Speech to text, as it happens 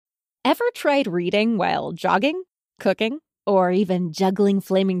Ever tried reading while jogging, cooking, or even juggling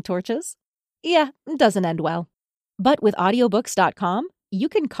flaming torches? Yeah, it doesn't end well. But with audiobooks.com, you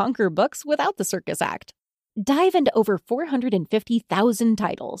can conquer books without the circus act. Dive into over 450,000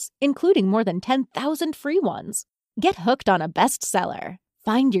 titles, including more than 10,000 free ones. Get hooked on a bestseller,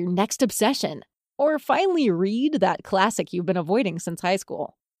 find your next obsession, or finally read that classic you've been avoiding since high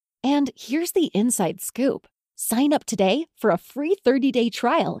school. And here's the inside scoop. Sign up today for a free 30-day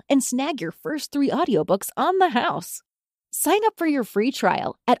trial and snag your first 3 audiobooks on the house. Sign up for your free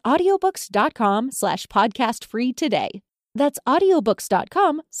trial at audiobooks.com/podcastfree today. That's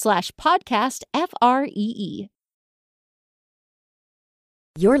audiobooks.com/podcastfree.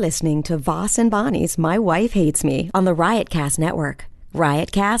 You're listening to Voss and Bonnie's My Wife Hates Me on the Riotcast Network.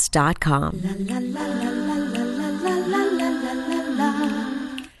 Riotcast.com.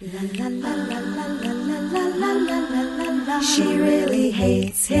 She really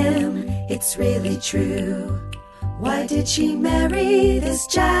hates him, it's really true. Why did she marry this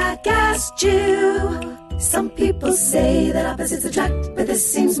jackass Jew? Some people say that opposites attract, but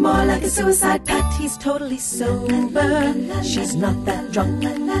this seems more like a suicide pact. He's totally sober, she's not that drunk.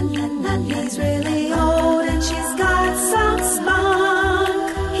 He's really old and she's got some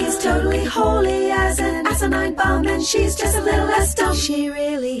spunk. He's totally holy as an asinine bomb, and she's just a little less dumb. She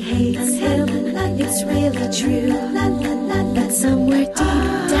really hates him, it's really true. But somewhere deep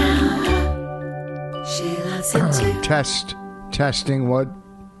down, she loves him too. Testing, what?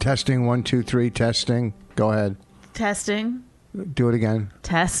 Testing, 1, 2, 3, testing. Go ahead. Testing. Do it again.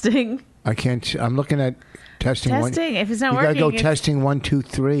 Testing. I can't. I'm looking at testing. Testing. If it's not working, you gotta go testing 1, 2,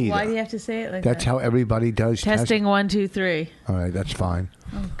 3. Why do you have to say it like That's that? how everybody does testing. 1, 2, 3. All right, that's fine.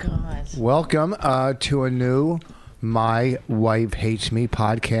 Oh God. Welcome to a new My Wife Hates Me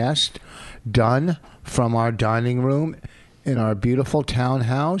podcast, done from our dining room in our beautiful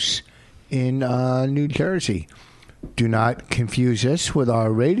townhouse in New Jersey. Do not confuse us with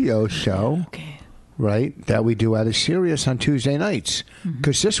our radio show. Okay. Right, that we do out of Sirius on Tuesday nights,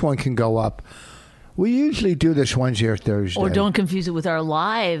 because this one can go up. We usually do this Wednesday or Thursday. Or don't confuse it with our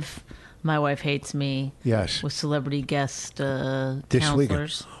live My Wife Hates Me. Yes. With celebrity guest this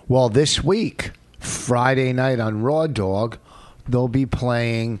counselors. Week. Well, this week, Friday night on Raw Dog, they'll be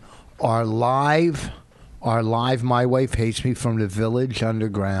playing our live My Wife Hates Me from the Village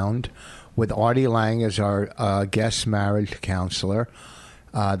Underground with Artie Lang as our guest marriage counselor.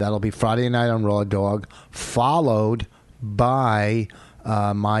 That'll be Friday night on Raw Dog, followed by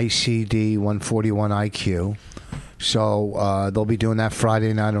my CD 141 IQ. So they'll be doing that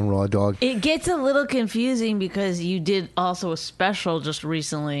Friday night on Raw Dog. It gets a little confusing because you did also a special just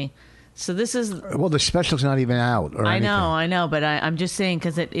recently. So this is... Well, the special's not even out or anything. I know, but I'm just saying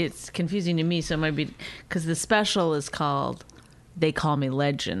because it's confusing to me. So it might be... Because the special is called They Call Me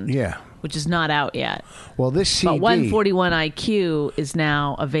Legend. Yeah. Which is not out yet. Well, this CD... But 141 IQ is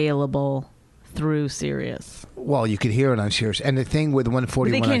now available through Sirius. Well, you could hear it on Sirius. And the thing with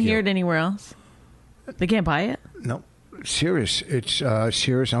 141 But they can't IQ, hear it anywhere else? They can't buy it? No. Sirius. It's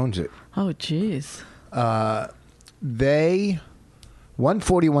Sirius owns it. Oh, jeez.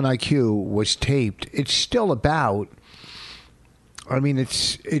 141 IQ was taped. It's still about... I mean,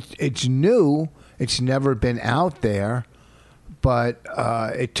 it's new. It's never been out there. But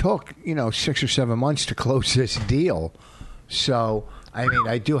it took, 6 or 7 months to close this deal. So, I mean,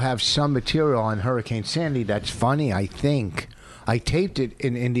 I do have some material on Hurricane Sandy that's funny, I think. I taped it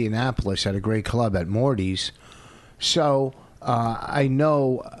in Indianapolis at a great club at Morty's. So, I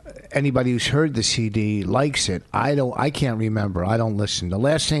know anybody who's heard the CD likes it. I can't remember. I don't listen. The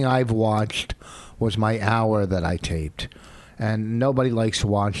last thing I've watched was my hour that I taped. And nobody likes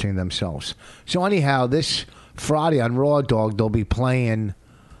watching themselves. So, anyhow, this... Friday on Raw Dog, they'll be playing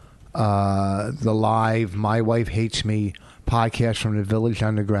the live My Wife Hates Me podcast from the Village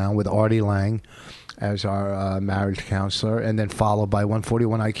Underground with Artie Lang as our marriage counselor, and then followed by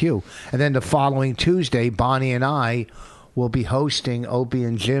 141 IQ. And then the following Tuesday, Bonnie and I will be hosting Opie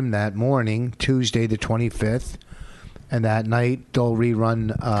and Jim that morning, Tuesday the 25th. And that night, they'll rerun...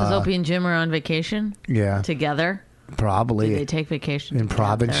 Because Opie and Jim are on vacation? Yeah. Together? Probably. Did they take vacation in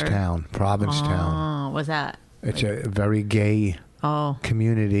together? Provincetown. Oh, what's that? It's a very gay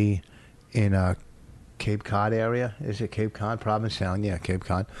community in Cape Cod area. Is it Cape Cod? Provincetown? Yeah, Cape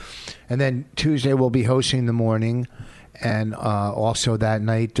Cod. And then Tuesday we'll be hosting the morning, and also that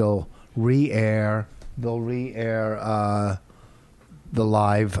night they'll re-air the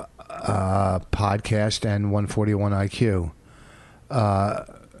live podcast and 141 IQ.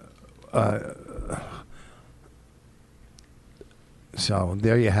 So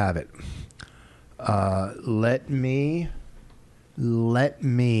there you have it. Let me let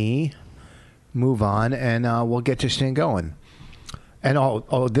me move on, and we'll get this thing going. And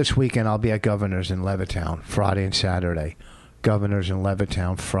this weekend I'll be at Governor's in Levittown, Friday and Saturday. Governor's in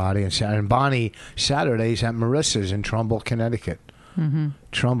Levittown, Friday and Saturday. And Bonnie, Saturday's at Marissa's in Trumbull, Connecticut. Mm-hmm.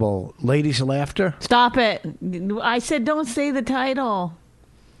 Trumbull. Ladies Laughter? Stop it. I said don't say the title.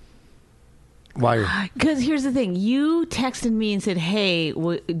 Why? Because here's the thing. You texted me and said, hey,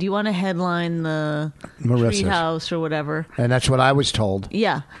 do you want to headline the Marissa's Treehouse or whatever? And that's what I was told.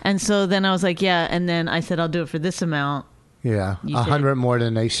 Yeah. And so then I was like, yeah. And then I said, I'll do it for this amount. Yeah. 100 more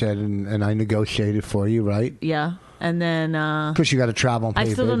than they said, and I negotiated for you, right? Yeah. And then... Because you got to travel and pay.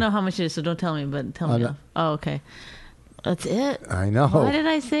 I still don't know how much it is, so don't tell me, but tell me. Oh, okay. That's it? I know. Why did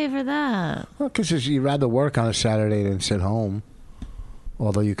I say for that? Well, because you'd rather work on a Saturday than sit home.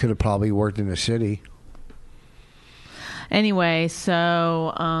 Although you could have probably worked in the city. Anyway,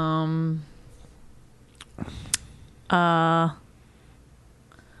 so...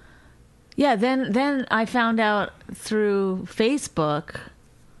 yeah, then I found out through Facebook.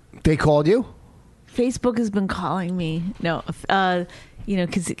 They called you? Facebook has been calling me. No,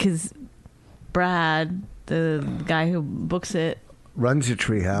 because Brad, the guy who books it, runs the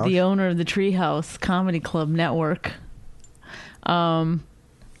Treehouse, the owner of the Treehouse Comedy Club Network.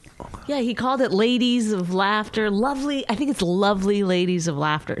 Yeah, he called it Ladies of Laughter. Lovely. I think it's Lovely Ladies of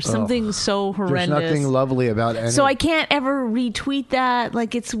Laughter. Something so horrendous. There's nothing lovely about any. So I can't ever retweet that.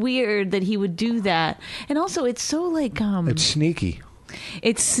 Like, it's weird that he would do that. And also, it's so like... it's sneaky.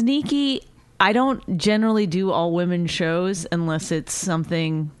 It's sneaky. I don't generally do all women shows unless it's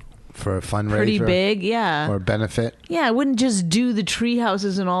something... For a fundraiser? Pretty big, yeah. Or a benefit? Yeah, I wouldn't just do the Treehouse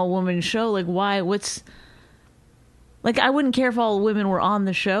as an all-woman show. Like, why? What's... Like, I wouldn't care if all women were on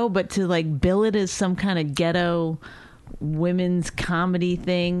the show, but to, like, bill it as some kind of ghetto women's comedy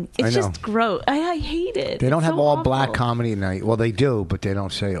thing, it's just gross. I hate it. They don't it's have so all-black comedy night. Well, they do, but they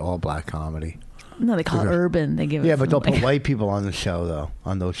don't say all-black comedy. No, they call it urban. They give it but they'll put white people on the show, though,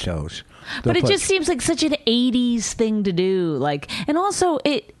 on those shows. But it just seems like such an 80s thing to do. Like, and also,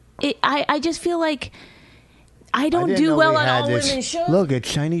 I just feel like... I don't do well on all women's shows. Look,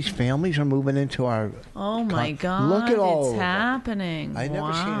 Chinese families are moving into our... Oh, my God. Look at all... It's happening. I've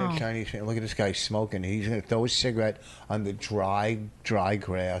never seen a Chinese family. Look at this guy smoking. He's going to throw his cigarette on the dry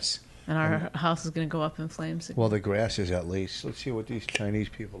grass. And our house is going to go up in flames. Well, the grass is at least. Let's see what these Chinese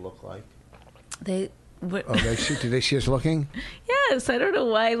people look like. Do they see us looking? Yes, I don't know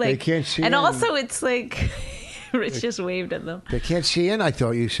why. Like, they can't see and in. Also, it's like... Rich just waved at them. They can't see in, I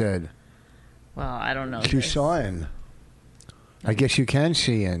thought you said. Well, I don't know. You saw in. I guess you can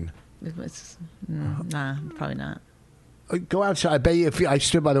see in. Nah, probably not. Go outside. I bet you if I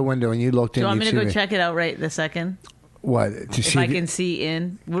stood by the window and you looked in, do you want me to go me. Check it out right this second? What? If I can see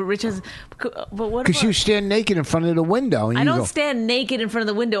in. Well, Rich has... But what? Because you stand naked in front of the window. And I don't stand naked in front of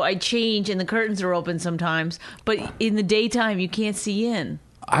the window. I change and the curtains are open sometimes. But in the daytime, you can't see in.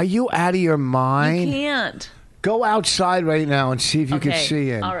 Are you out of your mind? You can't. Go outside right now and see if you can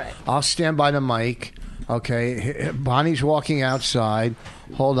see in. All right. I'll stand by the mic. Okay. Bonnie's walking outside.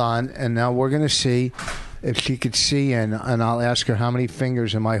 Hold on. And now we're going to see if she could see in. And I'll ask her, how many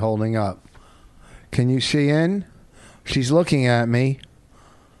fingers am I holding up? Can you see in? She's looking at me.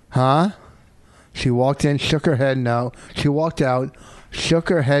 Huh? She walked in, shook her head no. She walked out, shook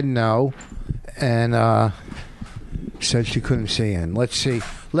her head no. And said she couldn't see in. Let's see.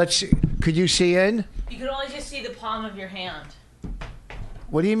 Could you see in? You could only just see the palm of your hand.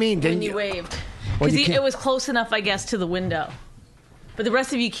 What do you mean? When you waved. Because it was close enough, I guess, to the window. But the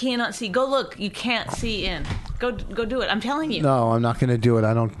rest of you cannot see. Go look. You can't see in. Go do it. I'm telling you. No, I'm not going to do it.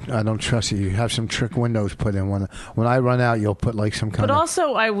 I don't trust you. You have some trick windows put in. When I run out, you'll put like some kind of... But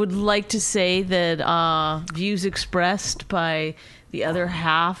also, I would like to say that views expressed by the other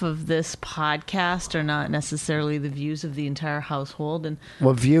half of this podcast are not necessarily the views of the entire household. And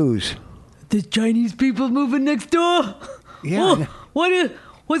what views? The Chinese people moving next door. Yeah.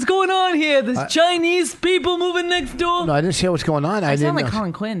 What's going on here? There's Chinese people moving next door. No, I didn't say what's going on. I sound like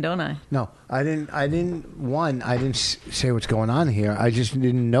Colin Quinn, don't I? No, I didn't say what's going on here. I just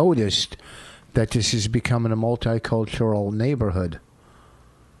didn't notice that this is becoming a multicultural neighborhood.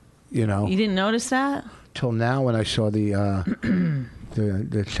 You know. You didn't notice that? Till now, when I saw the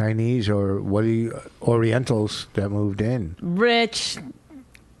the Chinese or Orientals that moved in. Rich,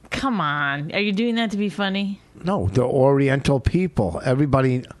 come on. Are you doing that to be funny? No, the Oriental people.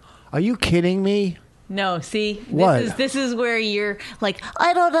 Everybody. Are you kidding me? No, see? What? This is where you're like,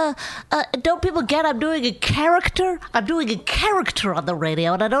 I don't people get I'm doing a character? I'm doing a character on the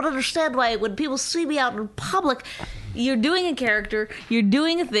radio, and I don't understand why when people see me out in public, You're doing a character. You're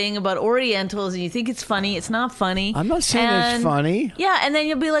doing a thing about Orientals, and you think it's funny. It's not funny. I'm not saying it's funny. Yeah, and then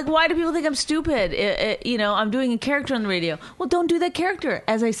you'll be like, "Why do people think I'm stupid?" I'm doing a character on the radio. Well, don't do that character.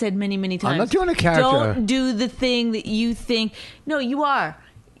 As I said many, many times, I'm not doing a character. Don't do the thing that you think. No, you are.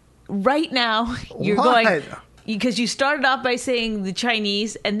 Right now, you're What? going. Because you started off by saying the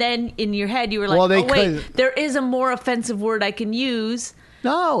Chinese, and then in your head you were like, Well, they "Oh wait, could- there is a more offensive word I can use,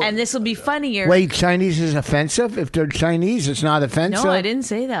 No. and this will be funnier." Wait, Chinese is offensive? If they're Chinese, it's not offensive? No, I didn't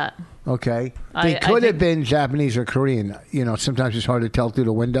say that. Okay. I They could have think- been Japanese or Korean. Sometimes it's hard to tell through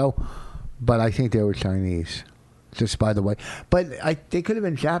the window, but I think they were Chinese. Just by the way. But they could have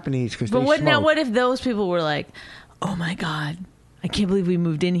been Japanese because they But what now? smoke. What if those people were like, "Oh my God, I can't believe we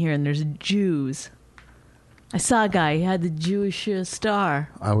moved in here and there's Jews. I saw a guy. He had the Jewish star."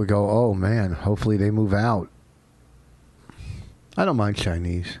 I would go, oh, man, hopefully they move out. I don't mind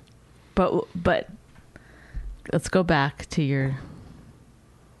Chinese. But let's go back to your.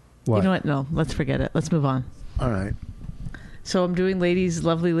 What? You know what? No, let's forget it. Let's move on. All right. So I'm doing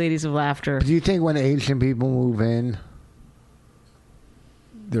lovely ladies of laughter. Do you think when Asian people move in,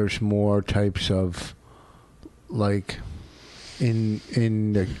 there's more types of, like,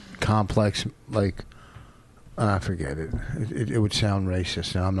 in the complex, like, forget it. It would sound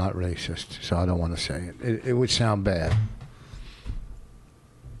racist. Now, I'm not racist, so I don't want to say it. It would sound bad.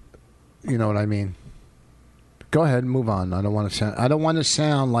 You know what I mean? Go ahead, move on. I don't want to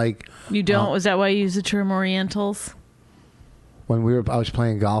sound like You don't? Was that why you use the term Orientals? when I was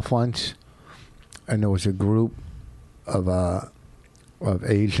playing golf once, and there was a group of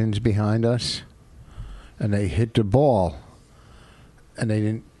Asians behind us, and they hit the ball, and they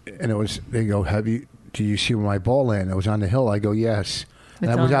didn't. And they go, do you see where my ball landed? It was on the hill. I go, yes. And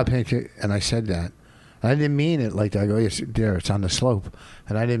It's I was on- out paying attention, and I said that. And I didn't mean it like that. I go, yes, there, it's on the slope.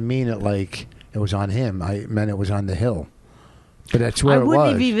 And I didn't mean it like it was on him. I meant it was on the hill. But that's where I it wouldn't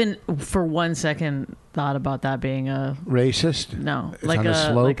was. have even for 1 second thought about that being a Racist? no, It's like on a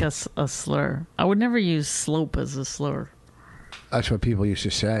slope? like a slur. I would never use slope as a slur. That's what people used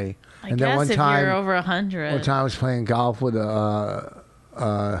to say. I and guess then one if time, you're over 100. one time I was playing golf with a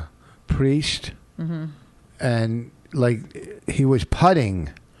priest, Mm-hmm. and like he was putting,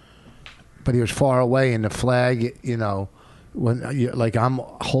 but he was far away, and the flag, like I'm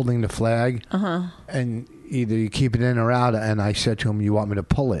holding the flag, and either you keep it in or out. And I said to him, "You want me to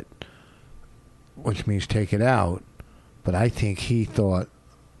pull it?" Which means take it out. But I think he thought,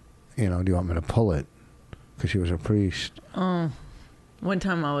 do you want me to pull it? Because he was a priest. One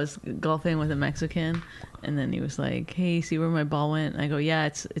time I was golfing with a Mexican, and then he was like, "Hey, see where my ball went?" And I go, "Yeah,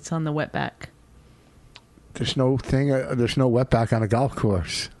 it's on the wetback." There's no wetback on a golf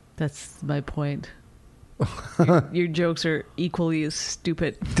course. That's my point. Your jokes are equally as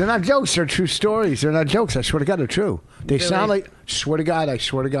stupid. They're not jokes. They're true stories. They're not jokes. I swear to God, they're true. They Really? sound like. I swear to God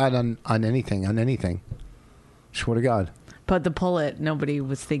on anything. Swear to God. But the pull it, nobody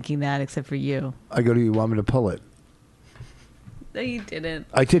was thinking that except for you. I go, do you want me to pull it? No, you didn't.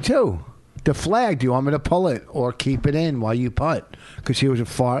 I did too. The flag, do you want me to pull it or keep it in while you putt? Because he was a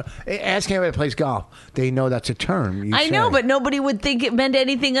far. Ask anybody that plays golf. They know that's a term. You I know, say. but nobody would think it meant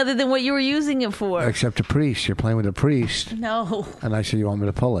anything other than what you were using it for. Except a priest. You're playing with a priest. No, And I said, you want me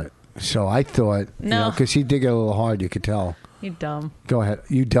to pull it? So I thought, No. because he did get a little hard, you could tell. you're dumb. Go ahead.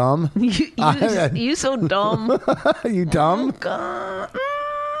 You dumb? You so dumb. You dumb?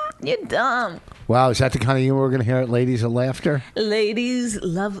 You're dumb. Wow, is that the kind of humor we're going to hear at Ladies of Laughter?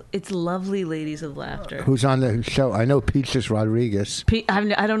 It's lovely ladies of laughter. Who's on the show? I know Peaches Rodriguez.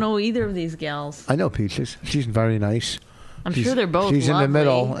 I don't know either of these gals. I know Peaches. She's very nice. I'm sure they're both She's in the lovely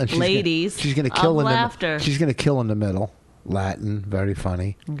middle, and ladies she's going to kill of in laughter. She's going to kill in the middle. Latin, very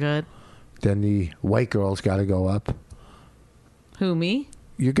funny. Good. Then the white girl's got to go up. Who, me?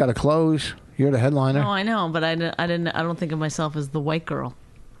 You got to close. You're the headliner. No, I know, but I don't think of myself as the white girl.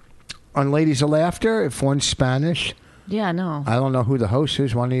 On Ladies of Laughter, if one's Spanish, Yeah, no. I don't know who the host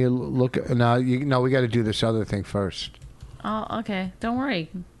is. Why don't you look? No, we got to do this other thing first. Oh, okay. Don't worry.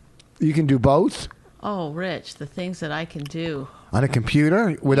 You can do both Oh, Rich, the things that I can do. on a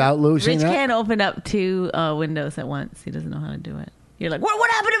computer without losing Rich that. can't open up two windows at once. He doesn't know how to do it. You're like,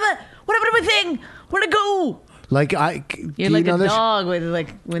 what happened to my thing? Where'd it go? Like You're like a dog with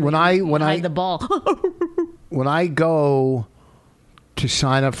when I hide the ball. when I go to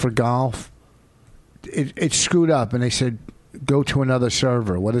sign up for golf, it's screwed up, and they said go to another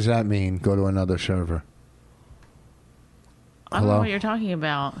server. What does that mean? Go to another server. I don't know Hello? what you're talking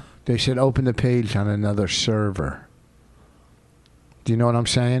about. They said open the page on another server. Do you know what I'm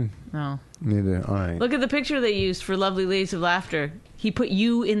saying? No. Neither. All right. Look at the picture they used for Lovely Ladies of Laughter. He put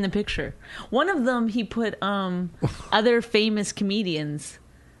you in the picture. One of them, he put other famous comedians.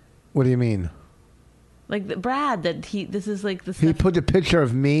 What do you mean? Like Brad, this is like the stuff. He put a picture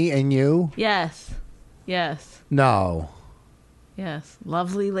of me and you? Yes. No. Yes.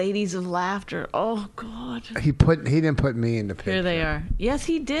 Lovely Ladies of Laughter. Oh, God. He didn't put me in the picture. Here they are. Yes,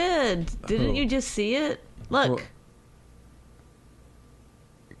 he did. Didn't you just see it? Look. Well,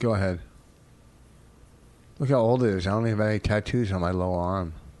 go ahead. Look how old it is. I don't even have any tattoos on my lower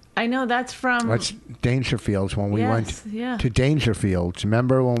arm. I know, that's from... That's Dangerfields when we went to Dangerfields.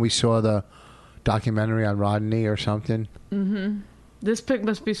 Remember when we saw the documentary on Rodney or something? Mm-hmm. This pic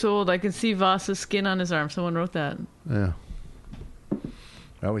must be so old. I can see Voss's skin on his arm. Someone wrote that. Yeah.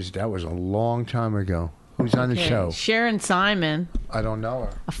 That was a long time ago. Who's on the show? Sharon Simon. I don't know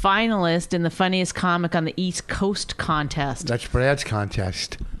her. A finalist in the Funniest Comic on the East Coast contest. That's Brad's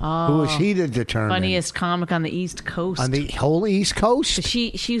contest. Oh, who is he to determine? Funniest Comic on the East Coast. On the whole East Coast? But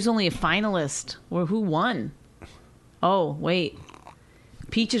she was only a finalist. Or who won? Oh, wait.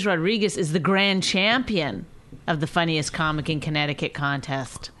 Peaches Rodriguez is the grand champion of the Funniest Comic in Connecticut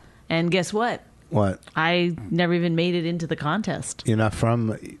contest. And guess what? What? I never even made it into the contest. You're not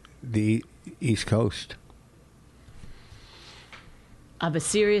from the East Coast. Of a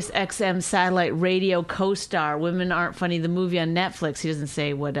Sirius XM satellite radio co-star, Women Aren't Funny, the movie on Netflix. He doesn't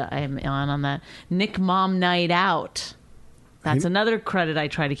say what I'm on that. Nick Mom Night Out. That's another credit I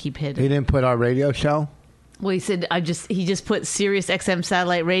try to keep hidden. He didn't put our radio show? Well, he said he just put Sirius XM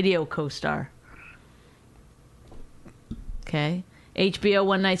satellite radio co-star. Okay. HBO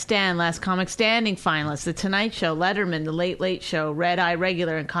One Night Stand, Last Comic Standing finalists, The Tonight Show, Letterman, The Late Late Show, Red Eye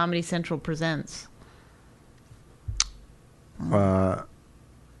Regular, and Comedy Central Presents.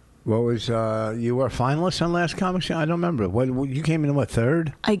 What was you were a finalist on Last Comic Show? I don't remember. What you came in? What,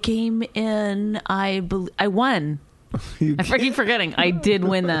 third? I came in. I won. I keep forgetting. I did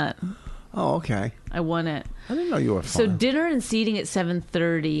win that. Oh, okay. I won it. I didn't know you were. So dinner and seating at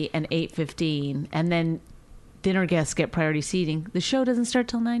 7:30 and 8:15, and then dinner guests get priority seating. The show doesn't start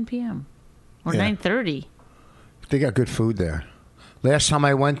till 9 p.m. or 9:30. They got good food there. Last time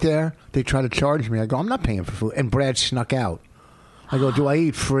I went there, they tried to charge me. I go, I'm not paying for food. And Brad snuck out. I go, do I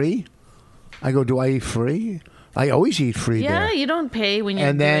eat free? I always eat free there. Yeah, you don't pay when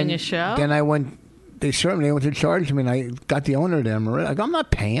you're doing a show. Then I went, they went to charge me, and I got the owner there. I go, I'm not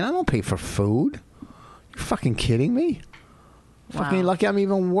paying. I don't pay for food. You fucking kidding me? Wow. Fucking lucky I'm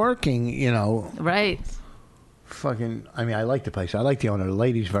even working, Right. Fucking, I mean, I like the place. I like the owner. The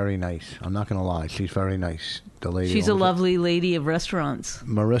lady's very nice. I'm not going to lie. She's very nice. The lady. She's a lovely lady of restaurants.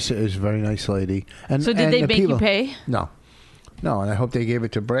 Marissa is a very nice lady. And so did they make you pay? No, and I hope they gave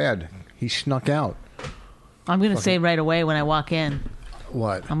it to Brad. He snuck out. I'm going to say right away when I walk in.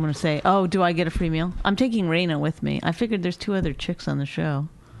 What? I'm going to say, oh, do I get a free meal? I'm taking Raina with me. I figured there's 2 other chicks on the show.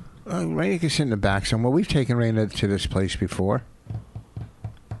 Raina can sit in the back somewhere. We've taken Raina to this place before.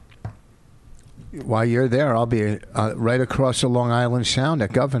 While you're there, I'll be right across the Long Island Sound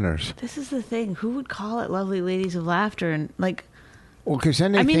at Governor's. This is the thing. Who would call it Lovely Ladies of Laughter? And well, because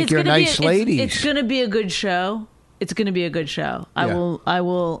then they think you're nice ladies. It's going to be a good show. It's going to be a good show. Yeah. I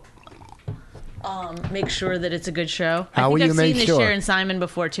will make sure that it's a good show. How will you make sure? I think I've seen the Sharon Simon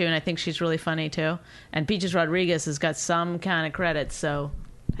before, too, and I think she's really funny, too. And Peaches Rodriguez has got some kind of credit, so,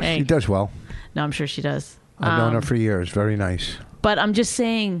 hey. She does well. No, I'm sure she does. I've known her for years. Very nice. But I'm just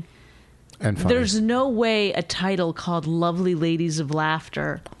saying... And funny. There's no way a title called Lovely Ladies of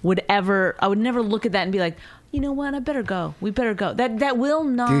Laughter I would never look at that and be like, you know what, I better go. We better go. That will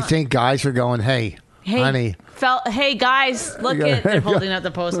not. Do you think guys are going, hey honey. Hey, guys, look at, they're holding up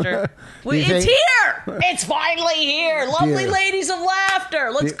the poster. It's here. It's finally here. Lovely Ladies of Laughter.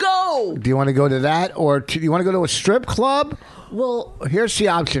 Let's go. Do you want to go to that, or do you want to go to a strip club? Well, here's the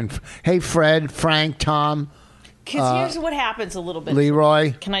option. Hey, Fred, Frank, Tom. Because here's what happens a little bit.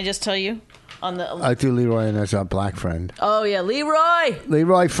 Leroy. Can I just tell you? I do Leroy, and there's a black friend. Oh, yeah, Leroy.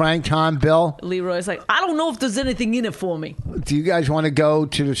 Leroy, Frank, Tom, Bill. Leroy's like, I don't know if there's anything in it for me. Do you guys want to go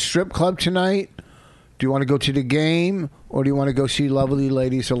to the strip club tonight? Do you want to go to the game, or do you want to go see Lovely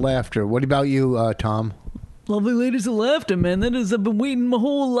Ladies of Laughter? What about you, Tom? Lovely Ladies of Laughter, man. That is, I've been waiting my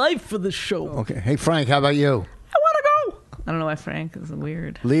whole life for this show. Okay. Hey, Frank, how about you? I want to go. I don't know why Frank is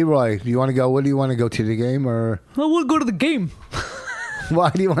weird. Leroy, do you want to go? What do you want to go to the game, or? I want to go to the game. Why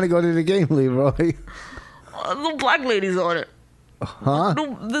do you want to go to the game, Leroy? No black ladies on it. Huh?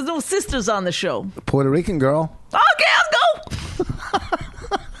 There's no sisters on the show. Puerto Rican girl. Okay, let's go.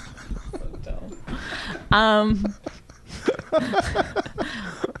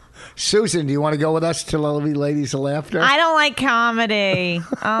 Susan, do you want to go with us to Lovely Ladies of Laughter? I don't like comedy.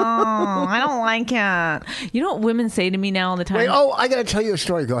 I don't like it. You know what women say to me now all the time? Wait, I got to tell you a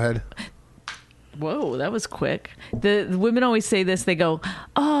story. Go ahead. Whoa, that was quick. The women always say this. They go,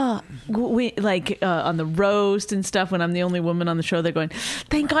 on the roast and stuff, when I'm the only woman on the show, they're going,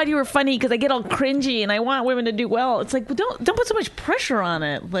 thank God you were funny, because I get all cringy and I want women to do well. It's like, well, don't put so much pressure on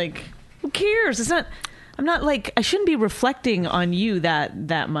it. Like, who cares? It's not... I'm not like, I shouldn't be reflecting on you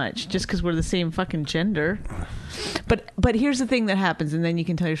that much just because we're the same fucking gender. But here's the thing that happens, and then you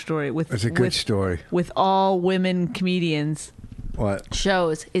can tell your story. It's a good story. With all women comedians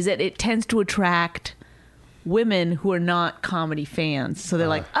shows, is that it tends to attract women who are not comedy fans. So they're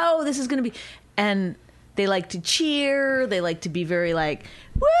like, oh, this is going to be... And they like to cheer. They like to be very like,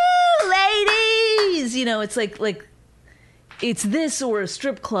 woo, ladies! You know, it's like it's this or a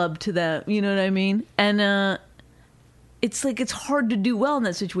strip club to them, you know what I mean? And it's like it's hard to do well in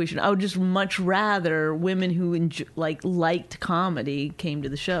that situation. I would just much rather women who liked comedy came to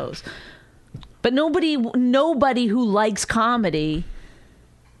the shows. But nobody who likes comedy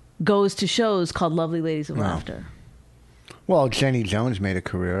goes to shows called Lovely Ladies of Laughter. Well, Jenny Jones made a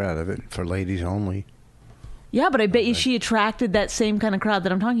career out of it for ladies only. Yeah, but I bet you she attracted that same kind of crowd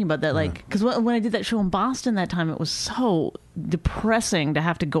that I'm talking about. That because when I did that show in Boston that time, it was so depressing to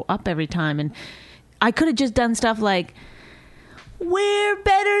have to go up every time, and I could have just done stuff like "We're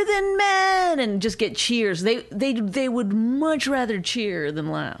better than men" and just get cheers. They would much rather cheer than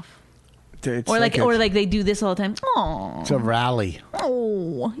laugh. Or they do this all the time. Oh, it's a rally.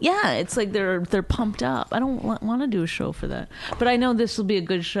 Oh, yeah. It's like they're pumped up. I don't want to do a show for that, but I know this will be a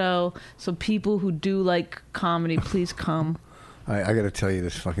good show. So people who do like comedy, please come. I got to tell you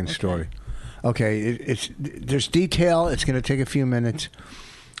this fucking story. Okay, there's detail. It's going to take a few minutes.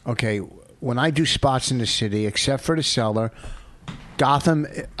 Okay, when I do spots in the city, except for the Cellar, Gotham,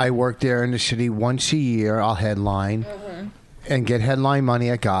 I work there in the city once a year. I'll headline. And get headline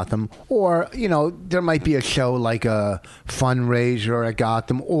money at Gotham. Or, there might be a show like a fundraiser at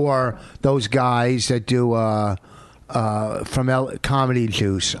Gotham, or those guys that do Comedy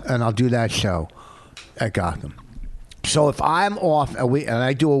Juice, and I'll do that show at Gotham. So if I'm off a week, and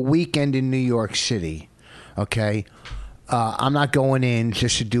I do a weekend in New York City, okay, I'm not going in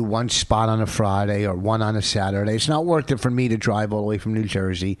just to do one spot on a Friday or one on a Saturday. It's not worth it for me to drive all the way from New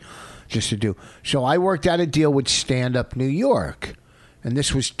Jersey just to do. So I worked out a deal with Stand Up New York. And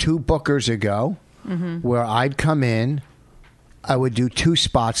this was 2 bookers ago, where I'd come in. I would do 2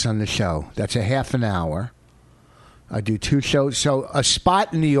 spots on the show. That's a half an hour. I do 2 shows. So a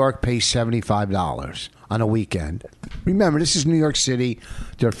spot in New York pays $75 on a weekend. Remember, this is New York City.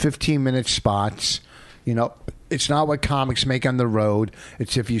 They're 15-minute spots. It's not what comics make on the road.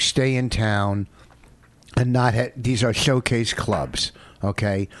 It's if you stay in town and not these are showcase clubs.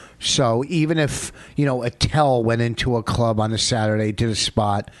 Okay, so even if Attell went into a club on a Saturday, did a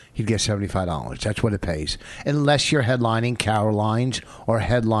spot, he'd get $75. That's what it pays, unless you're headlining Caroline's or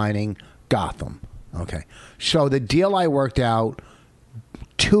headlining Gotham. Okay, so the deal I worked out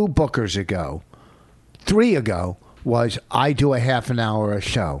 2 bookers ago, 3 ago, was I do a half an hour a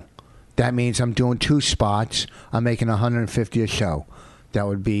show. That means I'm doing 2 spots. I'm making $150 a show. That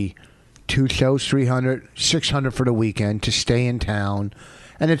would be 2 shows, $300, $600 for the weekend to stay in town,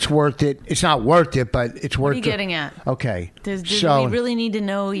 and it's worth it. It's not worth it, but it's worth it. What are you getting at? Okay. Do we really need to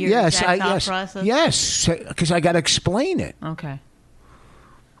know your exact thought process? Yes, because I got to explain it. Okay.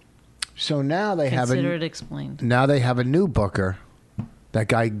 So now they Consider it explained. Now they have a new booker, that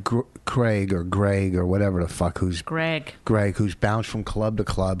guy Craig or Greg or whatever the fuck, who's Greg, who's bounced from club to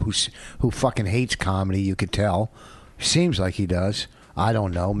club, who fucking hates comedy. You could tell. Seems like he does. I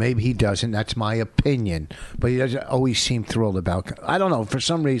don't know. Maybe he doesn't. That's my opinion. But he doesn't always seem thrilled about... I don't know. For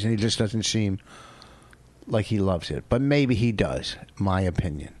some reason, he just doesn't seem like he loves it. But maybe he does. My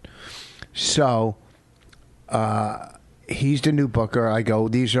opinion. So, he's the new booker. I go,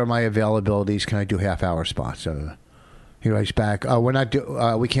 these are my availabilities. Can I do half-hour spots? He writes back,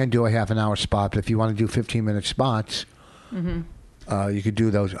 we can't do a half-an-hour spot, but if you want to do 15-minute spots... you could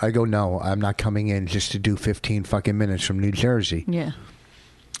do those. I go, no, I'm not coming in just to do 15 fucking minutes from New Jersey. Yeah.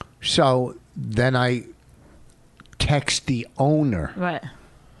 So then I text the owner. Right.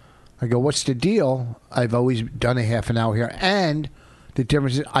 I go, what's the deal? I've always done a half an hour here. And the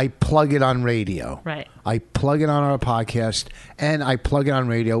difference is I plug it on radio. Right. I plug it on our podcast, and I plug it on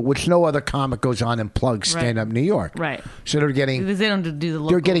radio, which no other comic goes on and plugs Stand Up New York. Right. So they're getting... Because they don't do the local.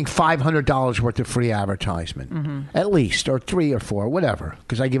 They're getting $500 worth of free advertisement. At least, or 3 or 4, whatever,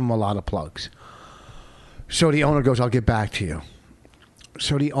 because I give them a lot of plugs. So the owner goes, I'll get back to you.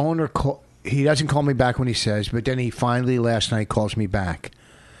 So the owner, he doesn't call me back when he says, but then he finally last night calls me back.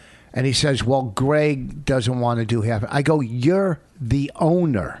 And he says, well, Greg doesn't want to do half. I go, you're the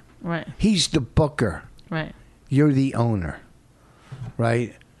owner. Right. He's the booker. Right. You're the owner.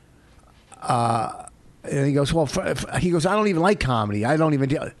 Right? And he goes, well, he goes, I don't even like comedy. I don't even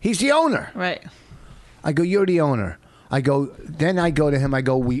do. He's the owner. Right. I go, you're the owner. Then I go to him. I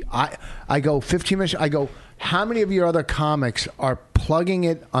go, I go 15 minutes. I go, how many of your other comics are plugging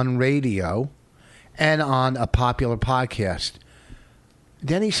it on radio and on a popular podcast?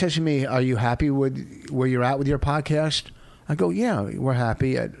 Then he says to me, are you happy with where you're at with your podcast? I go, yeah, we're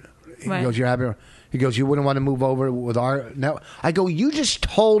happy. He goes, you're happy? He goes, you wouldn't want to move over with our network? I go, you just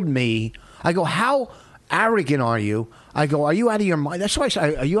told me. I go, how arrogant are you? I go, are you out of your mind? That's why I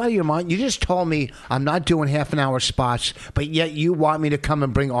say, are you out of your mind? You just told me I'm not doing half-an-hour spots, but yet you want me to come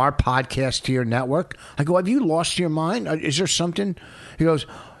and bring our podcast to your network? I go, have you lost your mind? Is there something? He goes,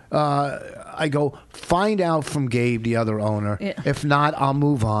 I go, find out from Gabe, the other owner. Yeah. If not, I'll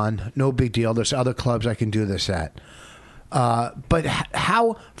move on. No big deal. There's other clubs I can do this at. But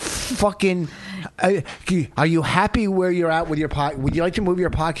how fucking... are you happy where you're at with your podcast? Would you like to move your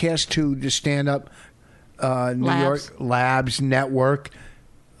podcast to the stand-up New York Labs Network?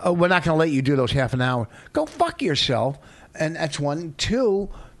 We're not going to let you do those half an hour. Go fuck yourself. And that's one. Two,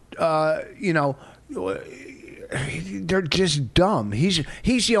 they're just dumb. He's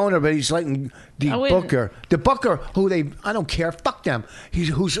the owner, but he's letting the booker who I don't care, fuck them.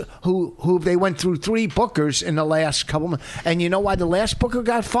 Who they went through 3 bookers in the last couple months. And you know why the last booker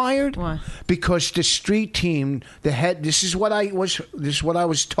got fired? Why? Because the street team, the head. This is what I was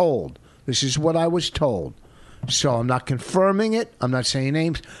told. This is what I was told. So I'm not confirming it. I'm not saying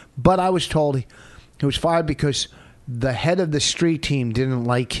names, but I was told he was fired because the head of the street team didn't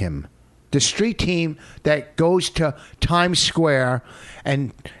like him. The street team that goes to Times Square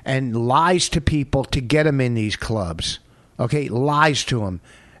and lies to people to get them in these clubs, okay, lies to them,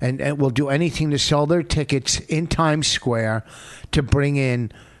 and will do anything to sell their tickets in Times Square to bring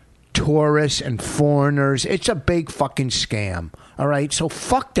in tourists and foreigners. It's a big fucking scam, all right? So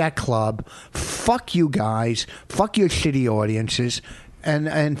fuck that club, fuck you guys, fuck your shitty audiences,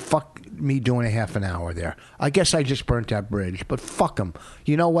 and fuck me doing a half an hour there. I guess I just burnt that bridge, but fuck them.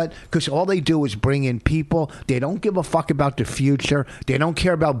 You know what? Because all they do is bring in people. They don't give a fuck about the future. They don't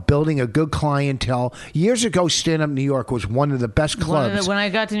care about building a good clientele. Years ago, Stand Up New York was one of the best clubs. When I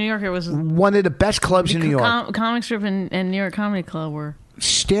got to New York, it was one of the best clubs in New York. Comic Strip and New York Comedy Club were...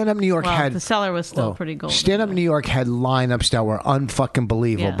 Stand Up New York had... The Cellar was still pretty golden. Stand Up New York had lineups that were unfucking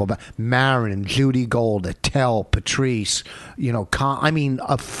believable. Yeah. Marin, Judy Gold, Attell, Patrice,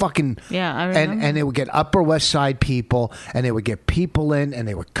 a fucking... Yeah, I remember. And they would get Upper West Side people, and they would get people in, and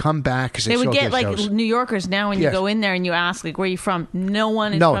they would come back. Cause they would get, like, shows. New Yorkers now when you go in there and you ask, like, where are you from? No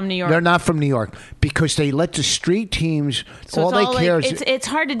one is from New York. No, they're not from New York because they let the street teams... So all they care is... It's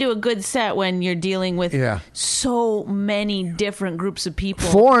hard to do a good set when you're dealing with so many different groups of people.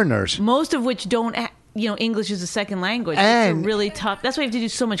 Foreigners. Most of which don't, English is a second language. And it's really tough. That's why you have to do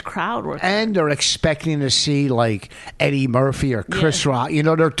so much crowd work. And they're expecting to see like Eddie Murphy or Chris Rock.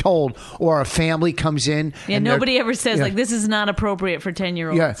 They're told, or a family comes in. Yeah, and nobody ever says like this is not appropriate for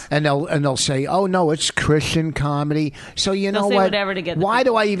 10-year-olds. Yeah, and they'll say, oh no, it's Christian comedy. So you know what? Whatever to get why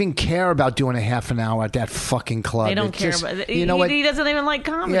do I even care about doing a half an hour at that fucking club? They don't care about it. He doesn't even like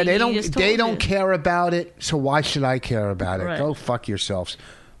comedy. Yeah, they don't care about it. So why should I care about it? Right. Go fuck yourselves.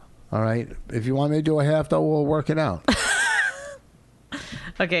 All right. If you want me to do a half, though, we'll work it out.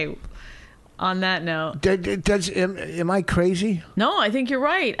 Okay. On that note, am I crazy? No, I think you're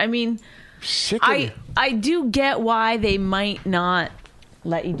right. I mean, I do get why they might not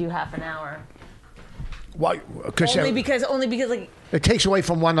let you do half an hour. Why? Only because like it takes away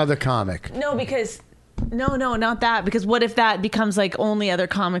from one other comic. No, because. No, not that. Because what if that becomes like only other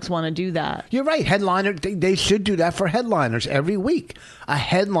comics want to do that? You're right. Headliner, they should do that for headliners every week. A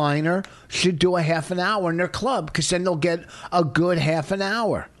headliner should do a half an hour in their club because then they'll get a good half an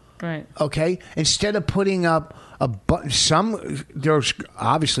hour. Right. Okay? Instead of putting up there's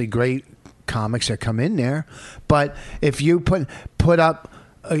obviously great comics that come in there, but if you put up,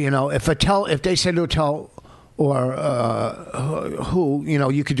 if they said to Attell or who,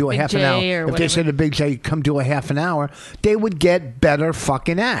 you could do a half an hour. If they said to Big J, come do a half an hour, they would get better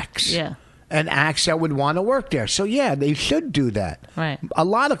fucking acts. Yeah. And acts that would want to work there. So, yeah, they should do that. Right. A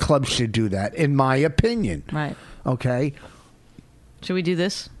lot of clubs should do that, in my opinion. Right. Okay? Should we do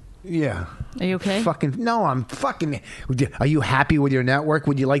this? Yeah. Are you okay? No, I'm fucking. Are you happy with your network?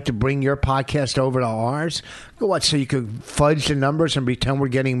 Would you like to bring your podcast over to ours? What, so you could fudge the numbers and pretend we're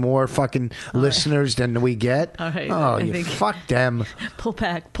getting more fucking listeners than we get? All right, Oh, I you think- fuck them. Pull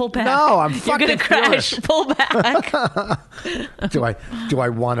back. Pull back. No, I'm You're fucking gonna crash. furious. Pull back. Do I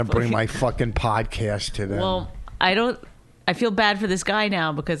want to bring my fucking podcast to them? Well, I don't. I feel bad for this guy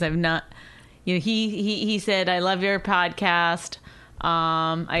now because I've not. You know, he said, "I love your podcast.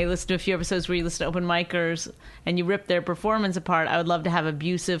 I listened to a few episodes where you listen to open micers and you rip their performance apart. I would love to have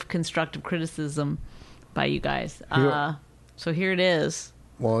abusive, constructive criticism by you guys. So here it is.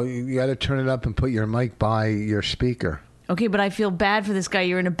 Well, you got to turn it up and put your mic by your speaker. Okay, but I feel bad for this guy.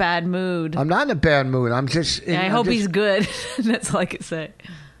 You're in a bad mood. I'm not in a bad mood. I'm just. I hope he's good. That's all I can say.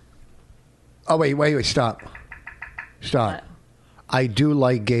 Oh wait! Stop. What? I do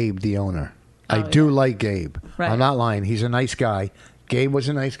like Gabe, the owner. I do like Gabe. Right. I'm not lying. He's a nice guy. Gabe was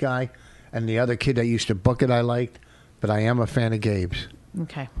a nice guy, and the other kid that used to book it I liked, but I am a fan of Gabe's.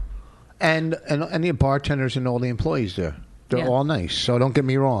 Okay. And the bartenders and all the employees there. They're Yeah. all nice, so don't get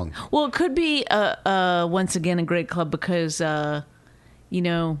me wrong. Well, it could be once again a great club because you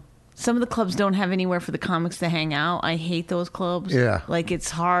know, some of the clubs don't have anywhere for the comics to hang out. I hate those clubs. Yeah. Like it's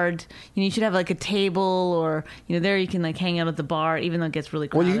hard. You know, you should have like a table or you know there you can like hang out at the bar even though it gets really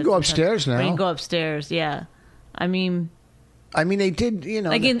crowded. Well, you can go sometimes. upstairs now. Or you can go upstairs. Yeah. I mean, They did, you know.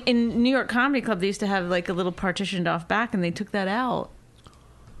 like in New York Comedy Club, they used to have like a little partitioned off back, and they took that out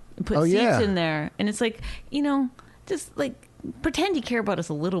and put seats yeah. in there. And it's like, you know, just like pretend you care about us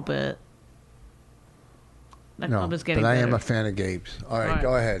a little bit. That no, club is getting but I am better. a fan of Gabe's. All right, All right.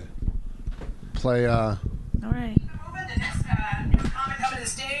 go ahead. Play. All right. Moving the next new comic coming to the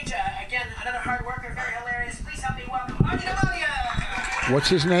stage. Again, another hard worker, very hilarious. Please help me welcome Artie Navalia. What's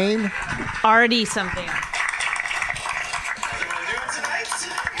his name? Artie something.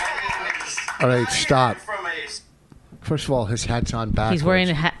 All right, stop. First of all, his hat's on backwards.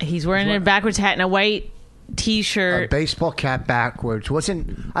 He's wearing a backwards hat and a white a T-shirt. baseball cap backwards.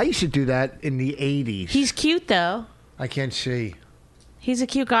 I used to do that in the 80s. He's cute though. I can't see. He's a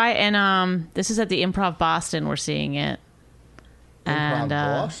cute guy, and this is at the Improv Boston. We're seeing it, Improv and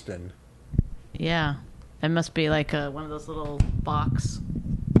Boston. yeah, it must be like one of those little box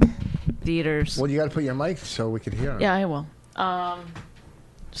theaters. Well, you got to put your mic so we could hear him. Yeah, I will.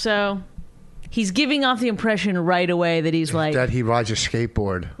 So he's giving off the impression right away that he's like that he rides a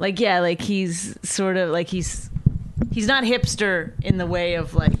skateboard. like yeah, like he's sort of like he's not hipster in the way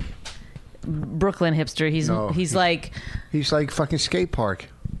of like Brooklyn hipster. He's like He's like fucking skate park.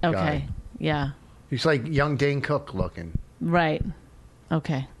 okay, guy. yeah, He's like young Dane Cook looking. right,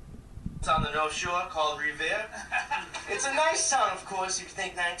 okay. It's on the North Shore called Revere. It's a nice town, of course, if you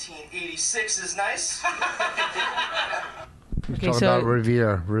think 1986 is nice. He's Okay, talking so- about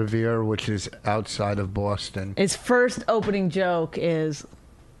Revere, which is outside of Boston. His first opening joke is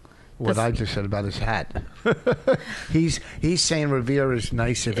What I just said about his hat. he's saying Revere is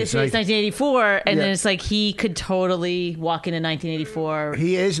nice if it's it's nice. 1984, and Yeah. then it's like he could totally walk into 1984.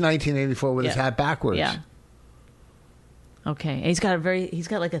 He is 1984 with his Yeah. hat backwards. Yeah. Okay, and he's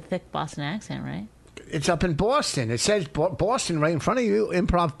got like a thick Boston accent, right? It's up in Boston. It says Boston right in front of you.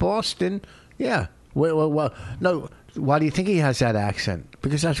 Improv Boston. Yeah. Well, no. Why do you think he has that accent?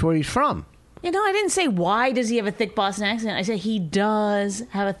 Because that's where he's from. You know, I didn't say why does he have a thick Boston accent. I said he does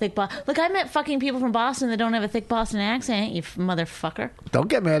have a thick Boston. Look, I met fucking people from Boston that don't have a thick Boston accent. You motherfucker. Don't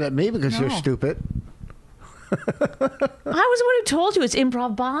get mad at me because you're No. stupid. I was the one who told you it's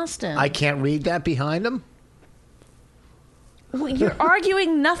Improv Boston. I can't read that behind him. Well, you're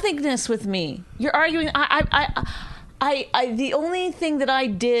arguing nothingness with me. You're arguing. The only thing that I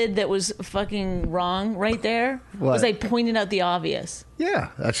did that was fucking wrong right there was What? I pointed out the obvious. Yeah,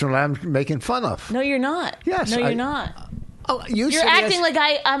 that's what I'm making fun of. No, you're not. Yes, No, you're I- not. Oh, You're said acting yes.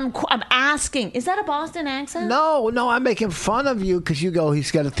 like I'm asking. Is that a Boston accent? No, I'm making fun of you because you go.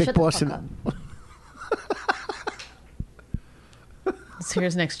 He's got a thick Shut the Boston. fuck up. So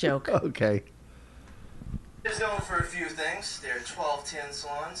here's next joke. Okay. It's known for a few things. There are 12 tin